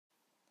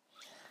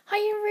Hi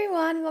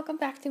everyone, welcome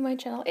back to my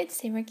channel. It's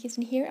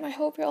SimmerKitten here and I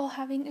hope you're all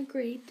having a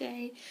great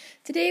day.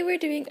 Today we're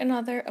doing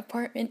another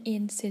apartment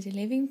in city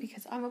living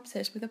because I'm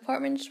obsessed with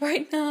apartments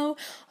right now.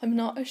 I'm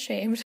not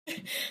ashamed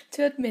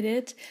to admit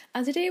it.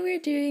 And today we're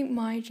doing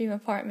my dream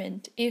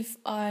apartment if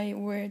I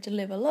were to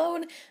live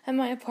alone and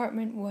my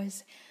apartment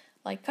was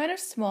like kind of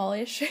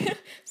smallish,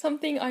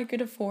 something I could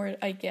afford,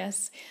 I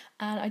guess.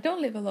 And I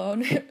don't live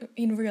alone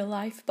in real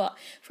life, but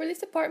for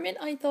this apartment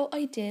I thought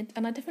I did,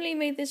 and I definitely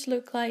made this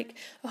look like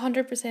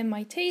 100%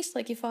 my taste.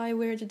 Like if I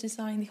were to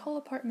design the whole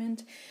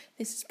apartment,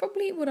 this is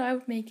probably what I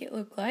would make it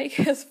look like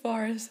as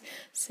far as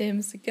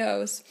Sims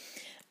goes.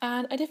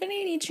 And I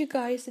definitely need you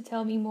guys to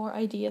tell me more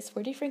ideas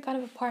for different kind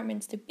of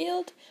apartments to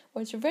build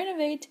or to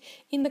renovate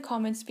in the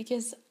comments,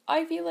 because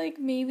I feel like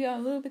maybe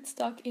I'm a little bit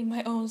stuck in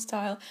my own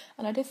style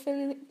and I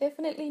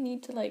definitely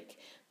need to like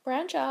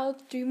branch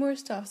out, do more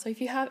stuff. So if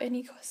you have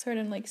any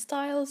certain like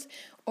styles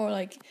or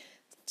like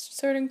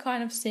certain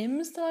kind of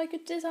Sims that I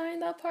could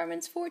design the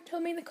apartments for, tell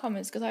me in the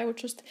comments, because I would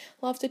just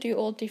love to do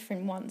all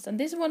different ones. And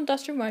this one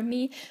does remind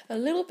me a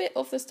little bit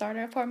of the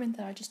starter apartment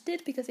that I just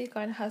did, because it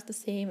kind of has the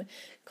same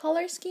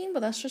color scheme,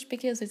 but that's just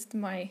because it's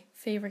my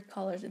favorite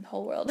colors in the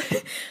whole world.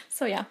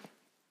 So yeah.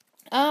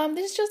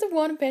 This is just a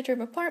one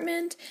bedroom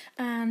apartment,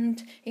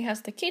 and it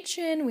has the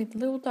kitchen with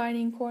little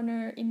dining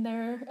corner in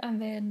there,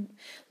 and then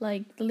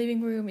like the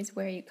living room is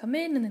where you come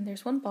in, and then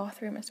there's one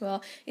bathroom as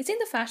well. It's in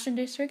the fashion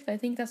district. I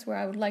think that's where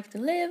I would like to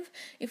live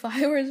if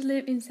I were to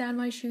live in San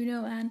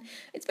Myshuno, and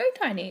it's very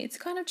tiny. It's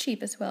kind of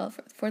cheap as well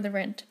for the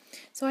rent.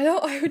 So I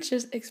thought I would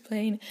just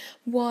explain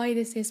why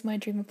this is my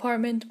dream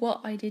apartment, what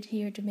I did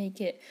here to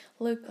make it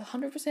look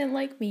 100%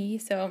 like me.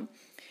 So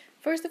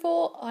first of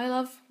all, I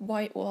love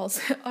white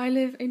walls. I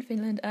live in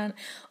Finland and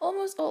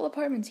almost all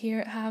apartments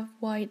here have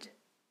white,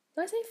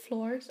 did I say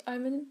floors? I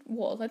mean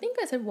walls. I think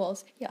I said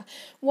walls. Yeah,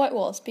 white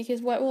walls,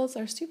 because white walls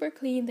are super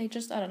clean. They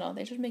just, I don't know,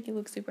 they just make it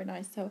look super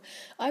nice. So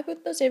I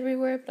put those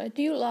everywhere, but I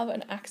do love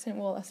an accent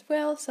wall as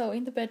well. So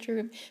in the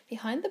bedroom,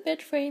 behind the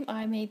bed frame,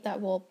 I made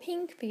that wall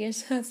pink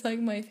because that's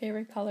like my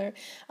favorite color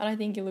and I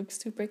think it looks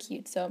super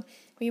cute. So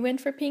we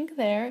went for pink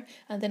there,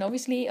 and then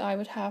obviously I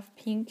would have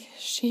pink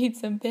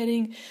sheets and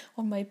bedding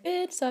on my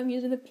bed, so I'm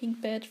using the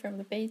pink bed from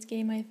the base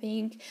game, I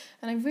think.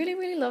 And I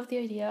really love the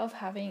idea of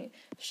having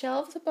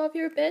shelves above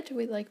your bed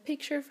with like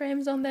picture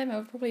frames on them. I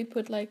would probably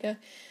put like a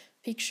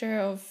picture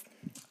of,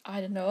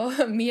 I don't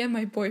know, me and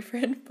my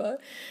boyfriend,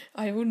 but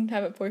I wouldn't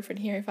have a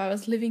boyfriend here if I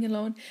was living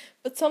alone.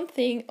 But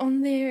something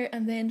on there,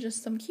 and then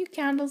just some cute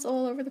candles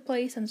all over the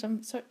place, and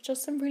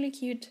just some really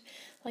cute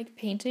like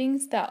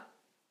paintings that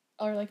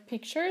or like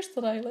pictures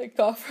that I like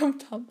got from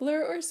Tumblr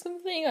or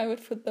something. I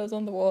would put those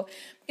on the wall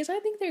because I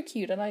think they're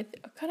cute, and I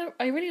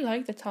really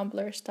like the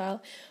Tumblr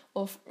style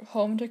of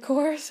home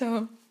decor.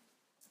 So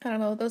I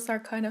don't know, those are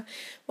kind of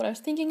what I was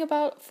thinking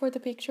about for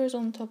the pictures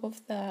on top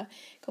of the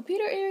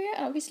computer area.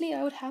 And obviously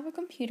I would have a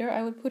computer.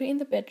 I would put it in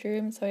the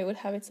bedroom, so it would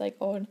have its like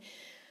own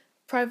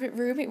private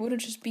room. It wouldn't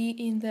just be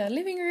in the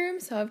living room,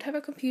 so I would have a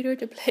computer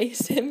to play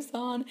Sims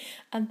on,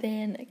 and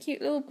then a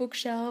cute little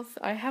bookshelf.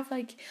 I have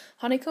like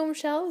honeycomb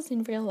shelves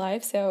in real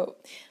life, so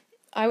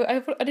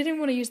I didn't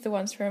want to use the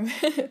ones from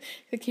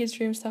the kids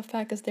room stuff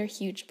pack because they're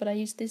huge, but I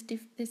used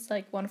this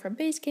like one from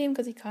base game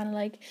because it kind of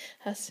like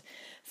has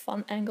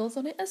fun angles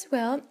on it as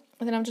well.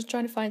 And then I'm just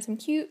trying to find some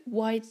cute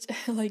white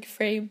like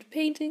framed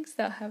paintings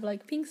that have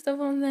like pink stuff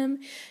on them.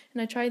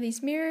 And I try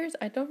these mirrors.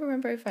 I don't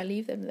remember if I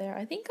leave them there.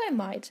 I think I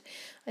might.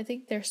 I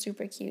think they're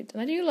super cute.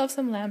 And I do love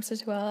some lamps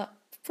as well.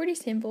 Pretty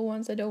simple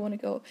ones. I don't want to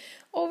go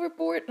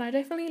overboard. And I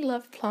definitely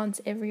love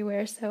plants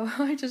everywhere. So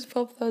I just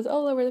pop those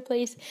all over the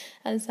place.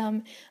 And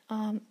some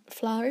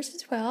flowers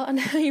as well. And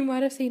you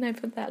might have seen I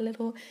put that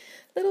little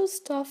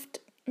stuffed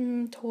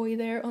toy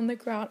there on the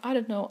ground. I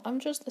don't know, I'm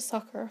just a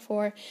sucker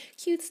for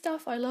cute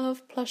stuff. I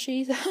love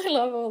plushies. I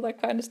love all that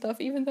kind of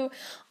stuff, even though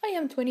I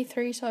am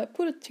 23, so I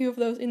put 2 of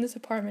those in this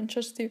apartment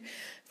just to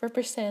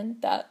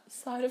represent that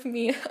side of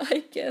me.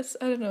 I guess,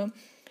 I don't know.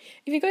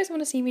 If you guys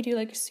want to see me do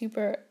like a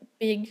super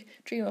big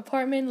dream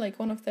apartment, like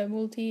one of the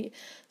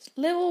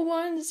multi-level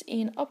ones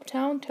in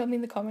Uptown, tell me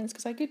in the comments,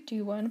 because I could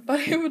do one,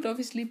 but it would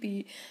obviously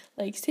be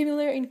like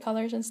similar in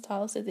colors and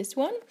styles to this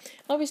one.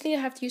 Obviously I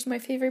have to use my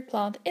favorite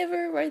plant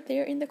ever right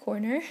there in the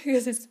corner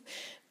because it's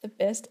the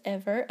best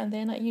ever. And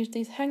then I use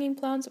these hanging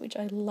plants, which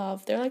I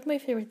love. They're like my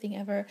favorite thing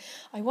ever.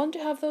 I want to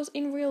have those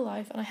in real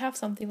life, and I have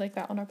something like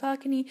that on our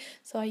balcony,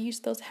 so I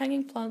use those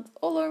hanging plants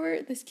all over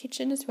this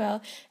kitchen as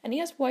well. And it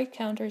has white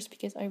counters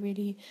because I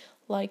really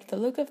like the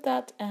look of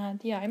that.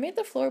 And yeah, I made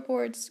the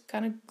floorboards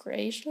kind of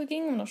grayish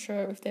looking. I'm not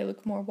sure if they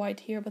look more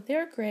white here, but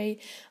they're gray,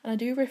 and I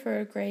do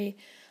prefer gray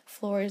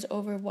floors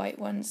over white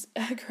ones.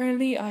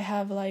 Currently I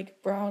have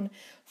like brown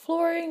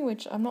flooring,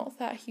 which I'm not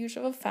that huge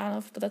of a fan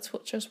of, but that's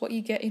just what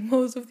you get in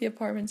most of the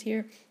apartments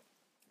here.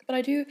 But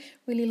I do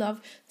really love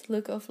the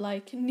look of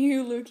like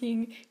new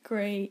looking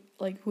grey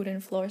like wooden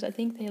floors. I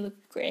think they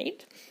look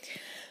great.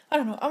 I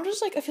don't know, I'm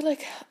just like, I feel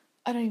like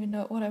I don't even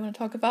know what I want to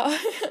talk about.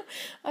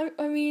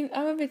 I mean,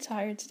 I'm a bit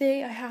tired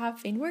today. I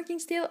have been working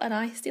still, and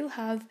I still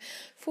have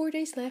 4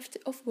 days left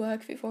of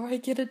work before I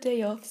get a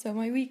day off. So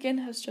my weekend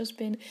has just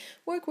been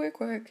work,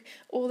 work, work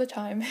all the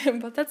time,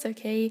 but that's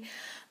okay.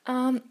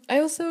 I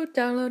also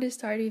downloaded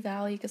Stardew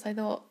Valley because I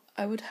thought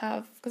I would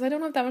have, because I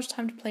don't have that much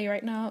time to play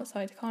right now, so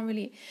I can't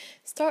really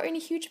start any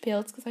huge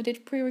builds because I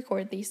did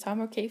pre-record these, so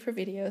I'm okay for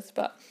videos,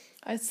 but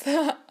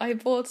I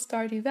bought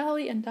Stardew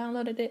Valley and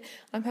downloaded it.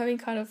 I'm having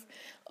kind of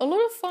a lot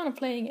of fun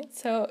playing it.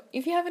 So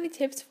if you have any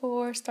tips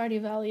for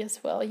Stardew Valley as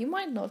well, you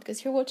might not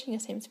because you're watching a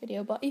Sims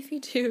video, but if you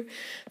do,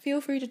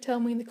 feel free to tell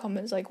me in the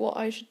comments like what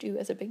I should do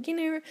as a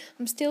beginner.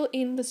 I'm still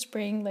in the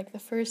spring, like the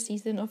first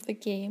season of the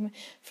game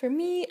for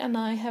me, and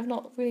I have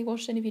not really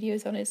watched any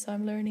videos on it, so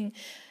I'm learning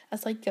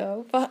as I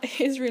go, but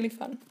it's really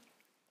fun.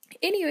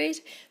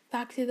 Anyways,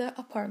 back to the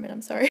apartment.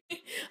 I'm sorry.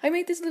 I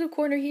made this little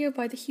corner here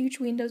by the huge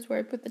windows where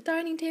I put the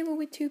dining table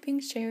with 2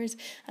 pink chairs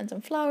and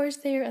some flowers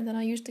there, and then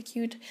I used the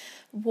cute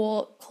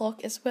wall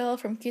clock as well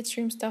from Kids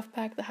Room Stuff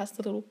Pack that has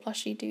the little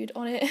plushie dude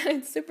on it.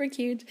 It's super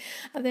cute.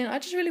 And then I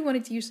just really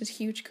wanted to use this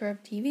huge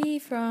curved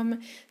TV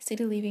from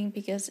City Living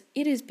because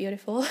it is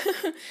beautiful,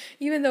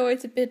 even though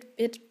it's a bit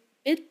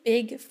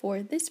big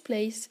for this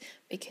place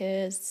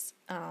because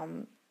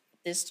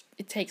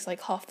it takes like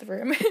half the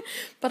room,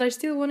 but I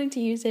still wanted to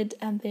use it.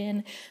 And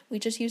then we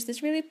just used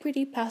this really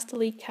pretty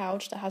pastel-y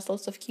couch that has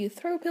lots of cute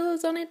throw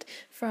pillows on it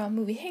from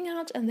Movie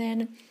Hangout, and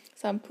then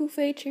some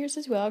buffet chairs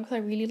as well because I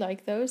really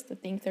like those. I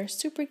think they're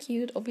super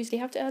cute. Obviously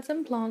I have to add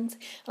some plants,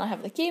 and I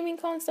have the gaming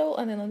console,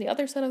 and then on the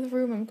other side of the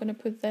room I'm gonna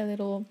put the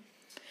little,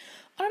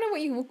 I don't know what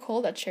you would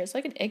call that chair. It's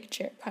like an egg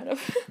chair, kind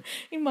of,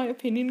 in my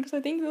opinion, because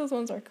I think those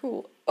ones are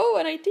cool. Oh,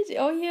 and I did,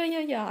 oh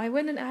yeah, I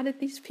went and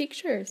added these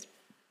pictures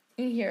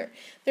in here.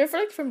 They're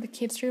from the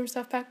Kids Room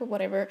Stuff Pack, but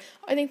whatever.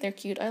 I think they're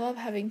cute. I love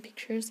having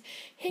pictures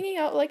hanging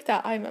out like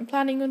that. I'm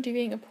planning on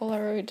doing a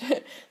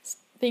Polaroid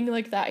thing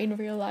like that in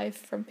real life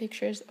from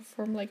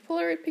like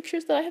Polaroid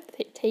pictures that I have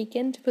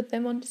taken to put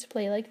them on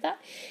display like that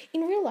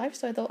in real life.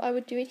 So I thought I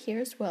would do it here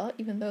as well,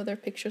 even though they're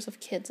pictures of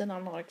kids and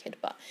I'm not a kid,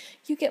 but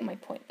you get my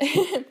point.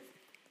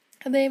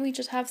 And then we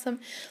just have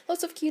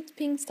lots of cute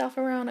pink stuff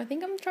around. I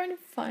think I'm trying to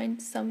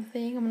find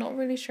something. I'm not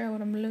really sure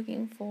what I'm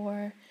looking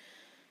for.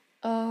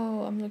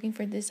 Oh, I'm looking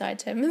for this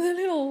item, the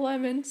little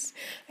lemons.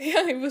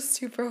 Yeah, it was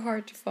super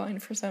hard to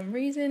find for some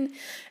reason.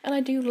 And I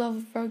do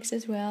love rugs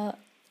as well.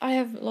 I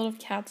have a lot of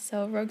cats,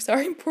 so rugs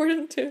are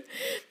important to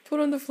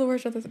put on the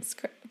floors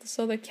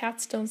so the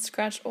cats don't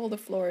scratch all the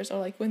floors, or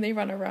like when they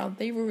run around,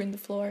 they ruin the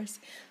floors.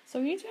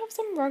 So we need to have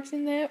some rugs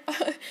in there.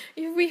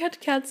 If we had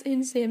cats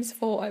in Sims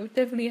 4, I would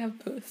definitely have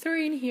put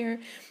 3 in here.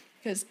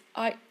 Because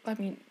I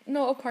mean,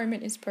 no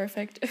apartment is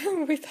perfect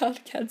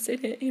without cats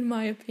in it, in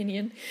my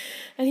opinion.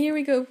 And here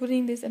we go,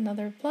 putting this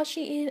another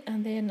plushie in,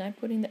 and then I'm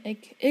putting the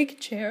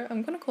egg chair.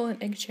 I'm gonna call it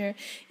an egg chair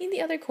in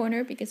the other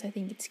corner because I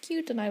think it's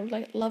cute, and I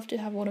would love to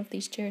have one of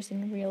these chairs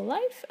in real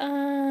life.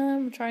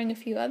 I'm trying a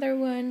few other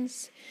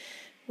ones.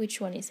 Which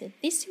one is it?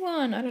 This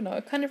one? I don't know.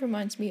 It kind of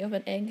reminds me of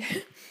an egg.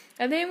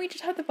 And then we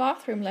just have the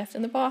bathroom left,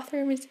 and the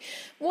bathroom is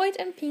white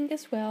and pink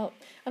as well.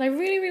 And I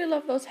really, really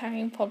love those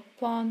hanging pot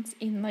plants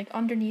in like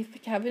underneath the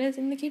cabinets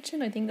in the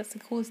kitchen. I think that's the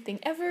coolest thing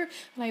ever.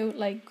 And I would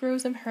like grow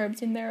some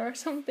herbs in there or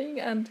something.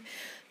 And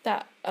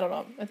that, I don't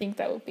know, I think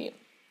that would be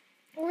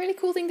a really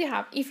cool thing to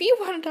have. If you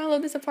want to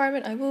download this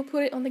apartment, I will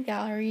put it on the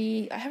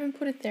gallery. I haven't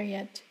put it there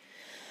yet.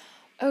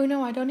 Oh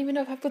no, I don't even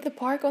know if I put the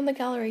park on the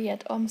gallery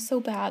yet. Oh, I'm so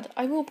bad.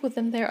 I will put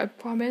them there, I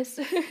promise,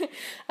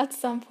 at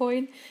some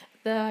point.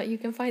 You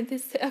can find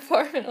this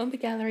apartment on the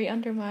gallery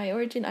under my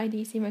origin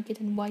ID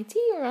SimmerKittenYT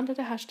or under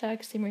the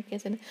hashtag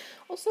SimmerKitten.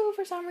 Also,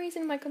 for some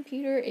reason, my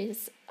computer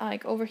is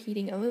like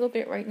overheating a little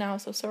bit right now,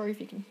 so sorry if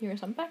you can hear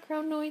some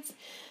background noise.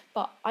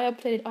 But I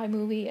updated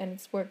iMovie and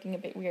it's working a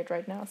bit weird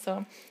right now,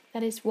 so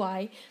that is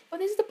why. But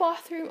this is the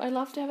bathroom. I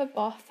love to have a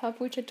bathtub,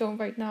 which I don't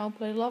right now,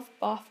 but I love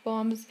bath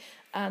bombs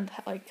and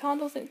like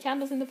candles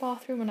in the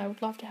bathroom, and I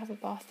would love to have a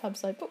bathtub,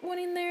 so I put one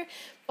in there.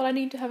 But I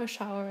need to have a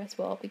shower as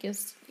well,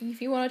 because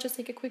if you want to just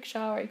take a quick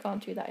shower, you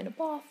can't do that in a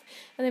bath.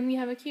 And then we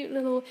have a cute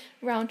little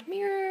round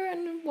mirror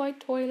and a white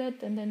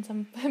toilet, and then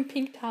some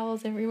pink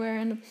towels everywhere,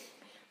 and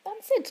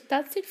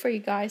that's it for you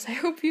guys. I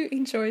hope you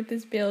enjoyed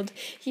this build.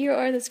 Here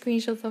are the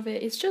screenshots of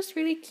it. It's just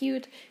really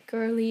cute,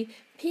 girly,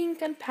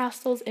 pink and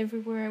pastels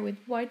everywhere with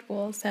white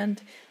walls,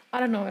 and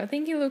I don't know, I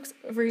think it looks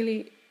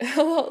really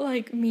a lot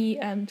like me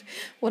and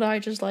what I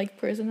just like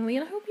personally,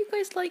 and I hope you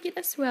guys like it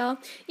as well.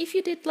 If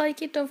you did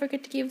like it, don't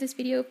forget to give this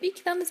video a big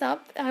thumbs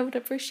up. I would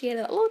appreciate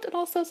it a lot, and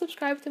also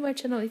subscribe to my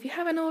channel if you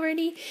haven't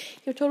already.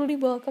 You're totally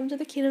welcome to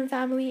the Kitten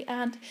family,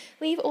 and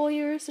leave all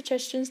your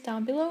suggestions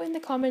down below in the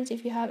comments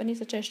if you have any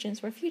suggestions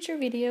for future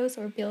videos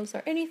or builds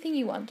or anything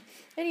you want.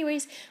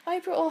 Anyways, I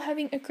hope you're all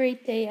having a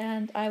great day,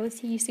 and I will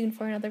see you soon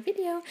for another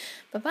video.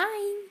 Bye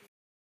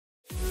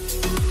bye!